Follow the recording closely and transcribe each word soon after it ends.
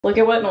Look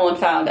at what Nolan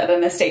found at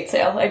an estate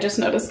sale. I just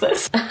noticed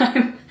this.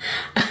 I'm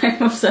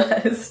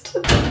obsessed.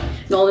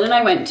 Nolan and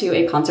I went to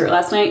a concert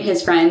last night.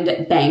 His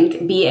friend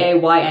Bank,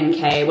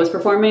 B-A-Y-N-K, was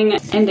performing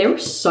and they were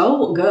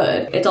so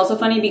good. It's also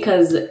funny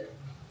because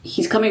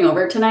he's coming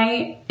over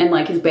tonight and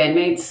like his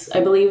bandmates,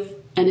 I believe,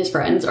 and his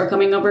friends are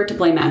coming over to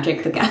play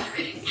Magic the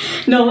Gathering.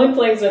 Nolan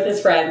plays with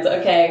his friends,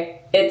 okay?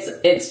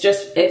 It's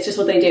just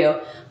what they do.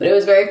 But it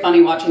was very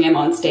funny watching him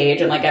on stage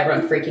and like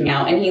everyone freaking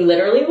out. And he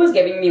literally was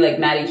giving me like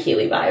Maddie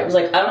Healy vibes.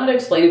 Like, I don't know how to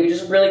explain it. He's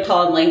just really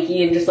tall and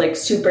lanky and just like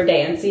super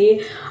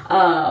dancey.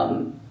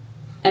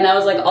 And I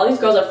was like, all these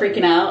girls are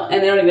freaking out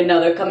and they don't even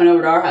know they're coming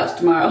over to our house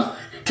tomorrow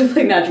to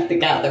play Magic the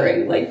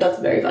Gathering. Like, that's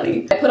very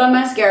funny. I put on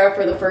mascara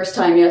for the first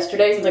time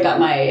yesterday since I got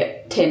my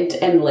tint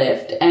and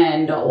lift.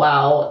 And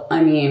wow,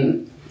 I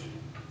mean,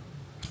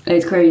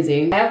 it's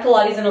crazy. I have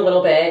Pilates in a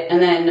little bit and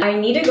then I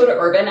need to go to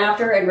Urban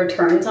after and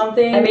return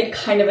something. I made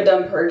kind of a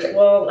dumb purchase.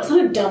 Well, it's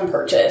not a dumb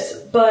purchase,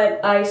 but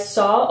I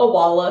saw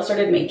Awala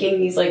started making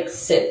these like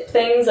sip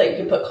things that you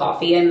can put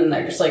coffee in and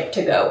they're just like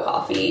to-go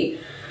coffee,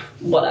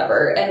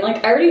 whatever. And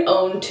like I already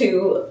own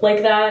two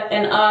like that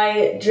and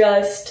I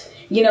just,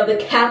 you know, the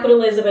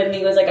capitalism in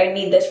me was like, I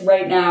need this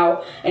right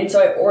now. And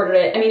so I ordered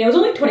it. I mean, it was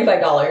only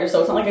 $25,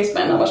 so it's not like I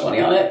spent that much money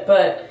on it,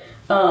 but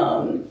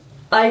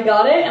I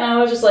got it and I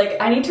was just like,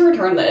 I need to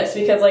return this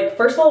because like,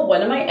 first of all,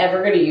 when am I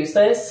ever gonna use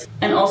this?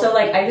 And also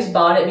like, I just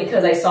bought it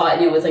because I saw it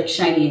and it was like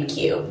shiny and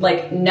cute.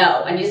 Like,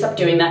 no, I need to stop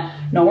doing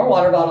that. No more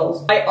water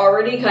bottles. I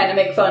already kind of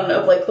make fun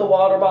of like the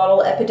water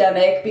bottle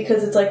epidemic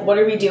because it's like, what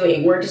are we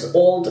doing? We're just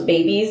old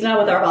babies now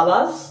with our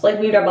babas. Like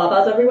we have our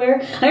babas everywhere.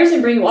 I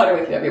understand bringing water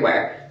with you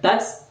everywhere.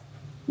 That's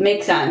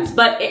makes sense.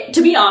 But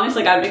to be honest,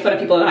 like I would make fun of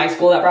people in high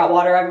school that brought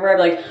water everywhere.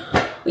 Like,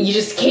 you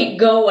just can't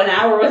go an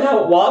hour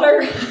without water.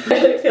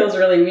 It feels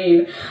really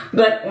mean.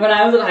 But when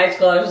I was in high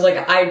school, I was just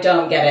like, I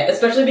don't get it.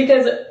 Especially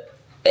because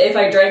if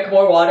I drank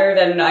more water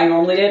than I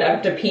normally did, I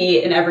have to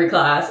pee in every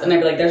class. And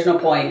I'd be like, there's no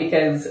point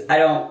because I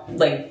don't,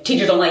 like,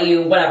 teachers don't let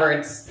you, whatever,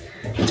 it's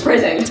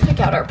prison. Let's pick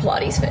out our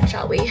Pilates fit,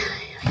 shall we?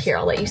 Here,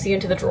 I'll let you see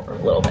into the drawer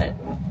a little bit.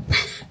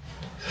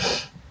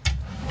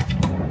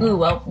 Ooh,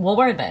 well, we'll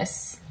wear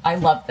this. I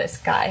love this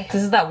guy.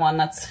 This is that one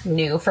that's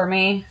new for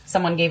me.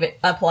 Someone gave it,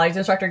 a Pilates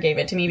instructor gave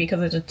it to me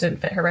because it just didn't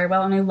fit her very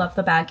well and I love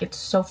the bag. It's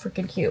so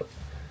freaking cute.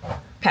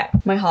 Okay,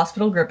 my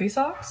hospital grippy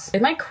socks.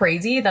 Am I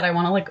crazy that I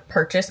want to like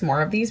purchase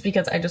more of these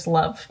because I just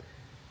love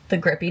the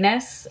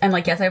grippiness? And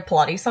like, yes, I have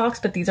Pilates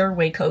socks, but these are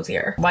way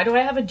cozier. Why do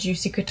I have a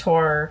Juicy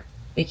Couture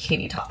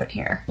bikini top in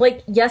here?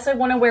 Like, yes, I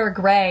want to wear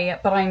gray,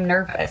 but I'm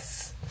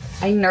nervous.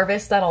 I'm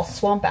nervous that I'll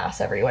swamp ass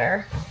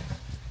everywhere.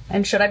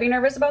 And should I be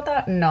nervous about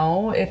that?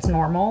 No, it's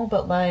normal,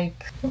 but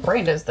like, what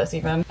brand is this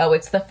even? Oh,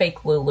 it's the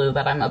fake Lulu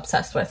that I'm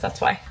obsessed with, that's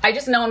why. I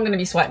just know I'm gonna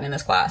be sweating in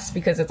this class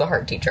because it's a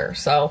hard teacher,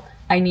 so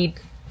I need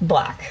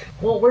black.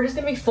 Well, we're just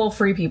gonna be full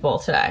free people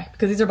today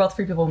because these are both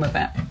free people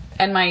movement.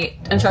 And my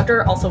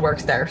instructor also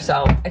works there,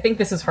 so I think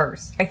this is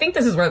hers. I think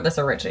this is where this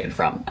originated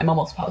from. I'm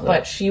almost positive.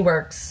 But she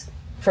works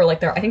for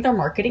like I think their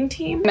marketing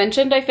team.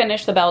 Mentioned I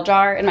finished The Bell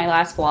Jar in my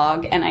last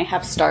vlog and I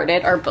have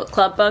started our book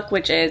club book,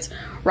 which is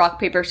Rock,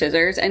 Paper,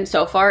 Scissors. And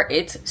so far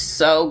it's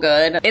so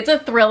good. It's a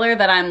thriller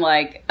that I'm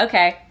like,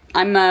 okay,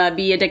 I'm gonna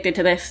be addicted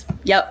to this.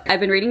 Yep, I've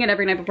been reading it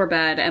every night before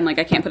bed and like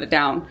I can't put it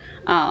down.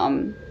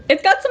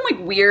 It's got some like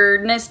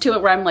weirdness to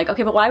it where I'm like,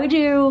 okay, but why would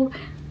you,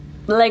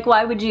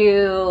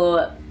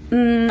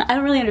 I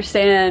don't really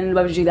understand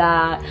why would you do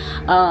that,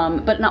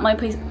 but not my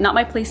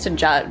place to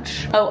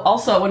judge. Oh,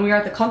 also when we were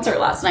at the concert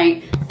last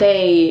night,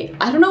 I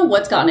don't know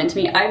what's gotten into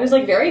me. I was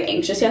like very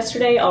anxious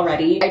yesterday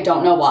already. I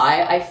don't know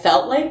why. I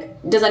felt like,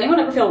 does anyone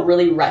ever feel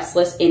really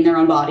restless in their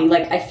own body?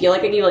 Like I feel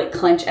like I need to like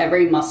clench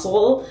every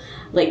muscle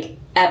like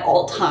at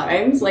all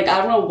times. Like I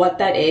don't know what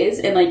that is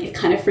and like it's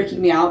kind of freaking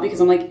me out because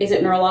I'm like, is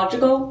it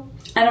neurological?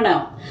 I don't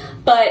know.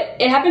 But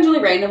it happens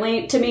really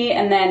randomly to me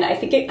and then I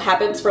think it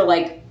happens for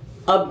like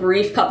a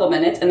brief couple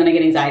minutes and then I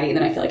get anxiety and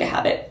then I feel like I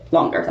have it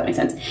longer, if that makes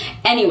sense.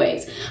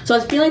 Anyways, so I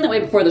was feeling that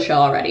way before the show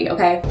already,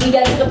 okay? We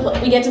get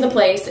to the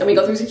place and we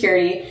go through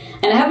security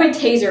and I have my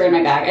taser in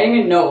my bag. I didn't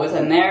even know it was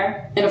in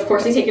there. And of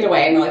course they take it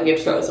away and they're like, you have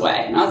to throw this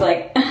away. And I was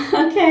like,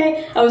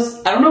 okay.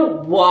 I don't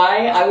know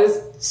why I was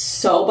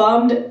so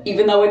bummed,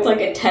 even though it's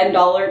like a $10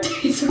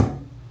 taser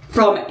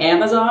from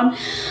Amazon.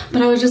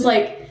 But I was just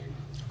like,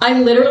 I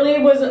literally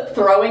was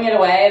throwing it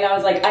away and I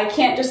was like, I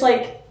can't just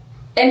like,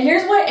 and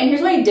here's why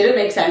it didn't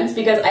make sense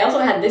because I also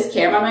had this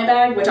camera in my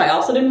bag, which I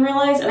also didn't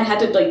realize, and I had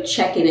to like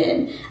check it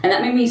in. And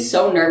that made me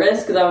so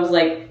nervous because I was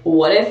like,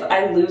 what if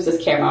I lose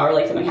this camera or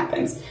like something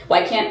happens?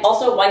 Why can't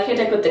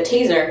I put the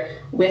taser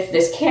with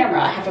this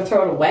camera? I have to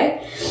throw it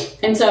away.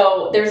 And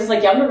so there was this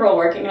like younger girl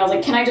working and I was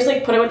like, can I just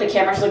like put it with the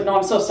camera? She's like, no,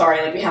 I'm so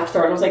sorry, like we have to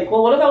throw it. I was like,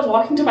 well, what if I was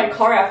walking to my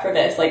car after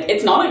this? Like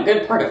it's not a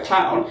good part of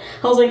town.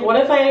 I was like, what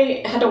if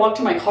I had to walk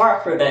to my car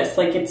after this?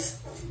 Like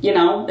it's, you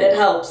know, it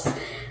helps.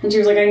 And she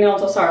was like, I know, I'm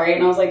so sorry.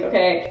 And I was like,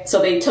 okay.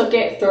 So they took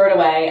it, threw it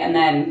away, and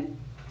then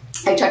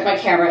I checked my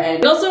camera in.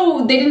 And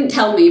also, they didn't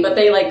tell me, but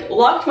they like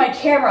locked my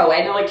camera away.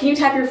 And they're like, can you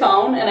tap your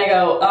phone? And I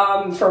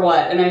go, for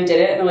what? And I did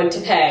it, and they're like,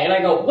 to pay. And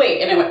I go,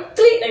 wait. And I went,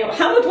 Tweet. And I go,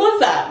 how much was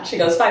that? And she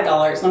goes, $5. And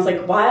I was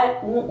like,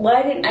 what?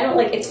 Why didn't, I don't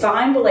like, it's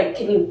fine, but like,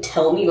 can you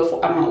tell me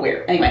before? I don't know,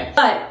 weird. Anyway,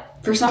 but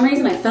for some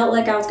reason, I felt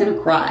like I was gonna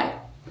cry.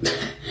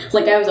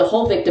 Like I was a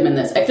whole victim in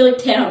this. I feel like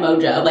Tana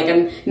Mojo, like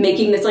I'm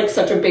making this like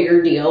such a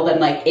bigger deal than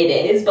like it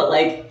is, but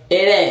like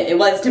it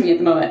was to me at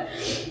the moment.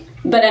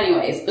 But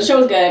anyways, the show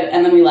was good,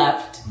 and then we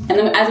left. And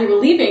then as we were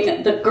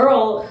leaving, the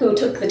girl who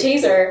took the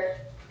taser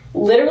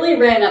literally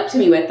ran up to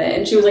me with it,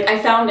 and she was like,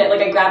 I found it,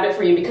 like I grabbed it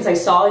for you because I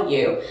saw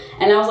you.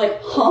 And I was like,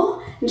 huh?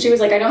 And she was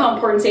like, I know how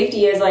important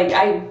safety is, like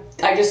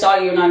I just saw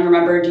you and I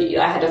remembered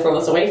I had to throw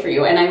this away for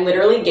you. And I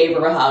literally gave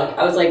her a hug.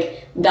 I was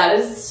like, that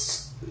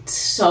is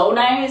so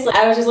nice. Like,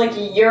 I was just like,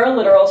 you're a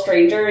literal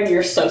stranger and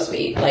you're so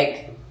sweet.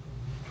 Like,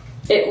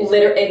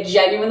 it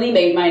genuinely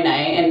made my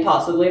night and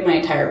possibly my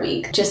entire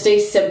week. Just a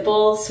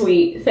simple,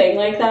 sweet thing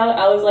like that.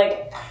 I was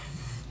like,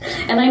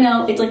 and I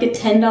know it's like a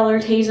 $10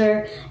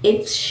 taser.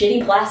 It's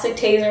shitty plastic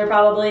taser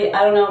probably.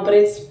 I don't know, but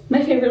it's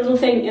my favorite little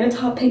thing, and it's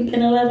hot pink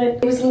and I love it.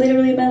 It was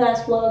literally my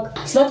last vlog.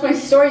 So that's my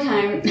story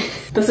time.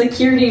 The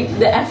security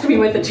that effed me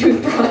with a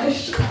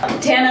toothbrush.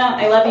 Tana,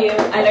 I love you.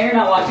 I know you're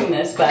not watching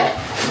this, but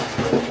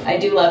I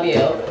do love you.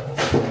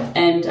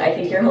 And I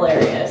think you're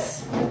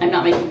hilarious. I'm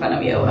not making fun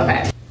of you.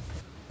 Okay.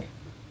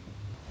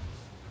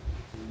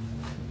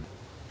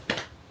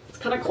 It's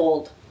kind of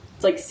cold.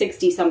 It's like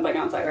 60 something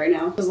outside right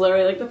now. It's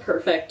literally like the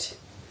perfect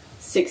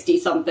 60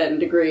 something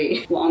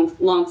degree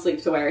long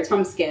sleeve to wear. It's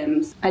from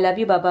Skims. I love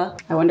you, Bubba.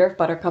 I wonder if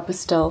Buttercup is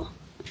still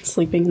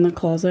sleeping in the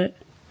closet.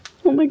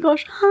 Oh my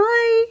gosh,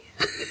 hi.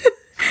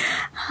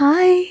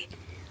 Hi.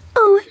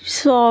 Oh, I'm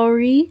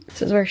sorry.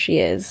 This is where she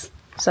is.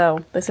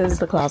 So this is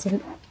the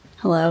closet.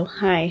 Hello,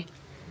 hi.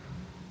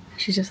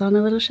 She's just on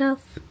a little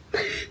shelf.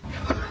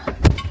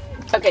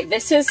 Okay,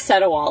 this is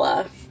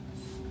Setawala.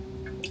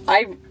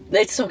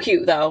 It's so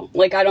cute though.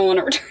 Like, I don't want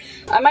to return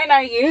it. I might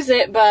not use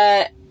it,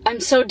 but I'm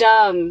so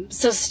dumb.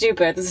 So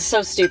stupid. This is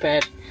so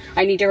stupid.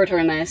 I need to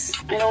return this.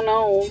 I don't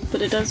know,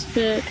 but it does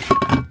fit.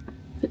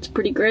 It's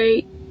pretty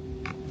great.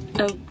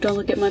 Oh, don't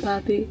look at my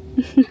poppy.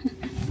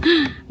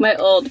 My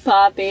old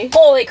poppy.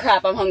 Holy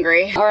crap, I'm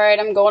hungry. All right,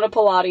 I'm going to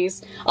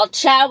Pilates. I'll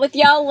chat with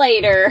y'all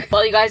later.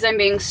 Well, you guys, I'm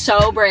being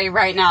so brave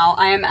right now.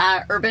 I am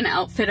at Urban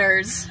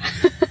Outfitters.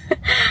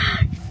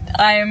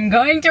 I am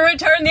going to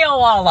return the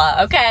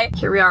Awala, okay?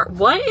 Here we are.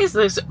 What is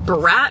this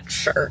Brat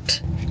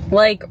shirt?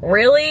 Like,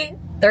 really?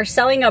 They're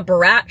selling a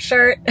Brat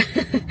shirt?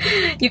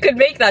 You could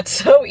make that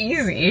so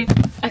easy.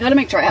 I gotta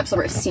make sure I have some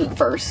receipt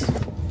first.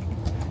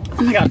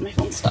 Oh my god, my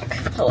phone's stuck.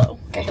 Hello.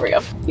 Okay, here we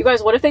go. You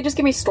guys, what if they just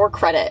give me store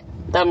credit?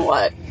 Then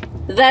what?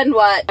 Then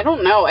what? I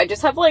don't know. I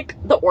just have like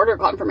the order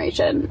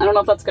confirmation. I don't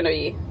know if that's gonna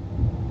be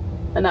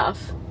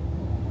enough.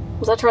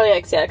 Was that Charlie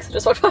XCX? I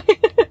just walked by.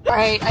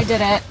 Alright, I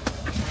did it.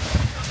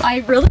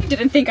 I really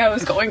didn't think I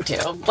was going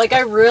to. Like,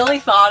 I really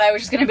thought I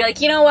was just gonna be like,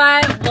 you know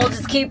what? We'll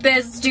just keep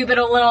this stupid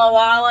little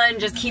Awala and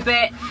just keep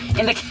it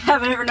in the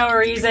cabinet for no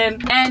reason.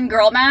 And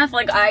girl math,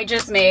 like, I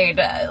just made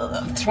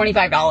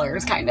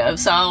 $25 kind of,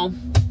 so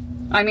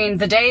I mean,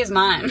 the day is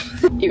mine.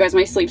 You guys,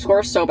 my sleep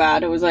score is so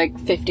bad. It was like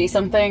 50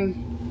 something.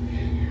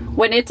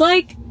 When it's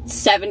like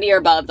 70 or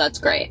above, that's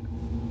great.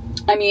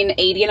 I mean,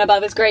 80 and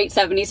above is great,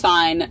 70's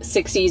fine,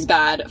 60's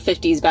bad,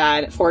 50's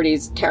bad,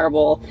 40's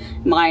terrible.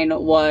 Mine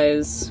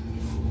was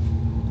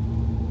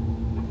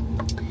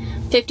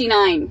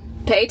 59.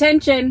 Pay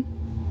attention.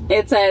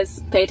 It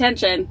says, pay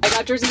attention. I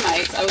got Jersey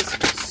Mike's. I was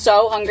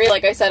so hungry.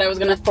 Like I said, I was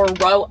gonna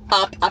throw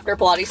up after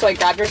Pilates, so I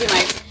grabbed Jersey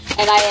Mike's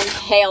and I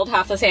inhaled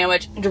half the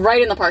sandwich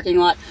right in the parking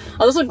lot.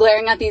 I was also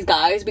glaring at these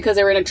guys because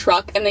they were in a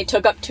truck and they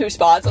took up 2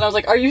 spots, and I was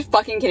like, are you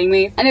fucking kidding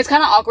me? And it's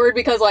kind of awkward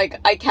because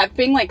like I kept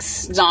being like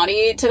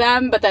snotty to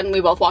them, but then we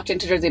both walked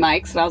into Jersey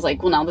Mike's and I was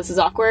like, well, now this is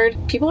awkward.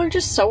 People are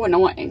just so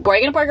annoying. Why are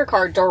you gonna park your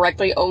car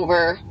directly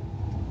over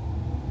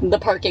the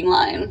parking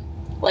line?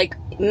 Like,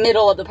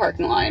 middle of the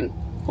parking line.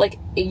 Like,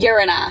 you're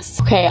an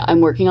ass. Okay, I'm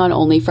working on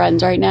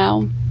OnlyFriends right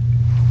now.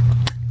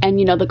 And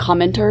you know, the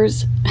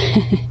commenters,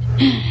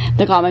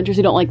 the commenters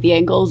who don't like the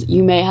angles,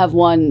 you may have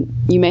won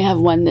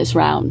this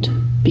round.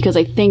 Because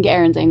I think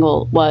Aaron's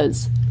angle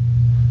was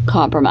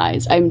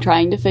compromised. I'm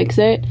trying to fix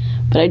it,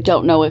 but I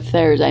don't know if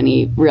there's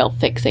any real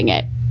fixing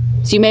it.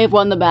 So you may have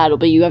won the battle,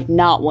 but you have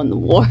not won the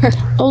war.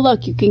 Oh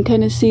look, you can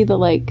kind of see the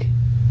like,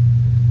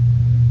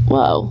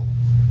 whoa.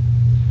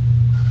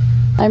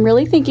 I'm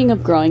really thinking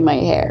of growing my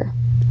hair.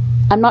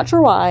 I'm not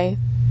sure why.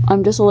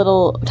 I'm just a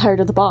little tired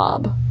of the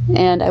bob.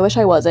 And I wish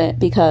I wasn't,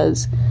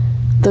 because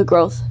the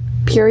growth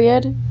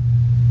period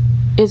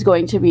is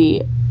going to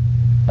be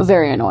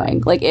very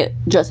annoying. Like, it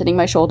just hitting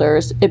my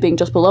shoulders, it being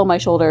just below my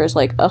shoulders,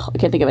 like, ugh, I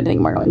can't think of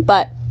anything more annoying.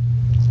 But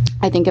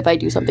I think if I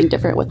do something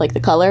different with like the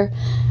color,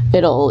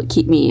 it'll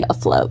keep me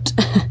afloat.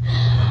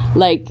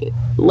 like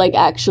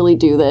actually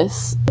do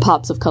this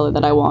pops of color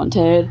that I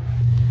wanted.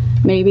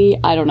 Maybe,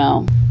 I don't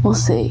know. We'll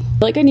see.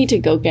 Like, I need to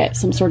go get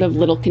some sort of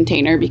little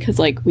container because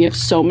like we have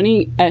so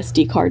many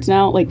SD cards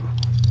now. Like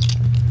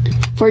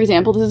For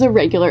example, this is a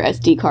regular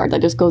SD card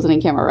that just goes in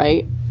a camera,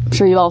 right? I'm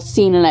sure you've all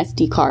seen an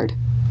SD card.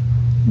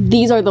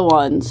 These are the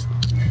ones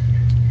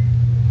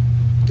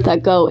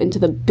that go into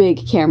the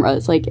big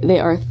cameras. Like, they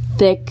are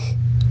thick.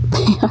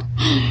 They are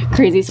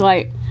crazy. So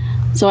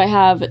I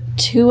have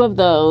 2 of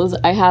those.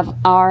 I have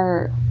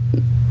our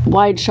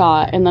wide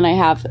shot, and then I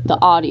have the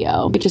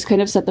audio. I just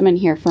kind of set them in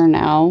here for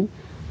now,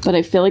 but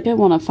I feel like I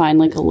want to find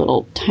like a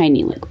little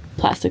tiny like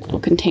plastic little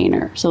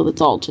container, so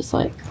that's all just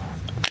like,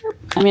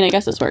 I mean, I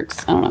guess this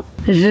works. I don't know.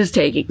 It's just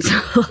taking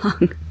so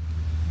long.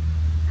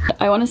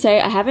 I want to say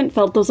I haven't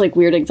felt those like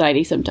weird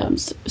anxiety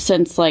symptoms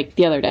since like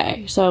the other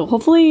day, so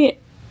hopefully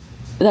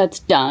that's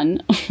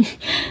done.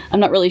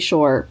 I'm not really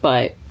sure,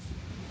 but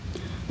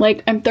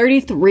like, I'm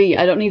 33.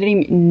 I don't need any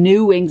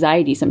new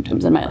anxiety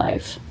symptoms in my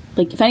life.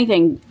 Like, if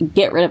anything,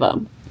 get rid of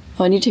them.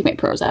 Oh, I need to take my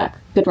Prozac.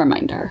 Good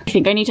reminder. I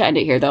think I need to end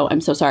it here, though.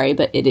 I'm so sorry,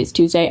 but it is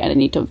Tuesday, and I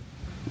need to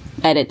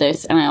edit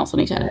this, and I also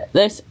need to edit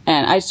this,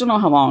 and I just don't know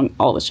how long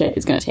all this shit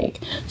is gonna take.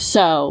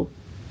 So,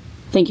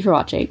 thank you for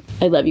watching.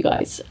 I love you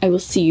guys. I will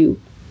see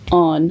you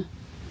on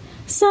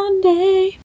Sunday.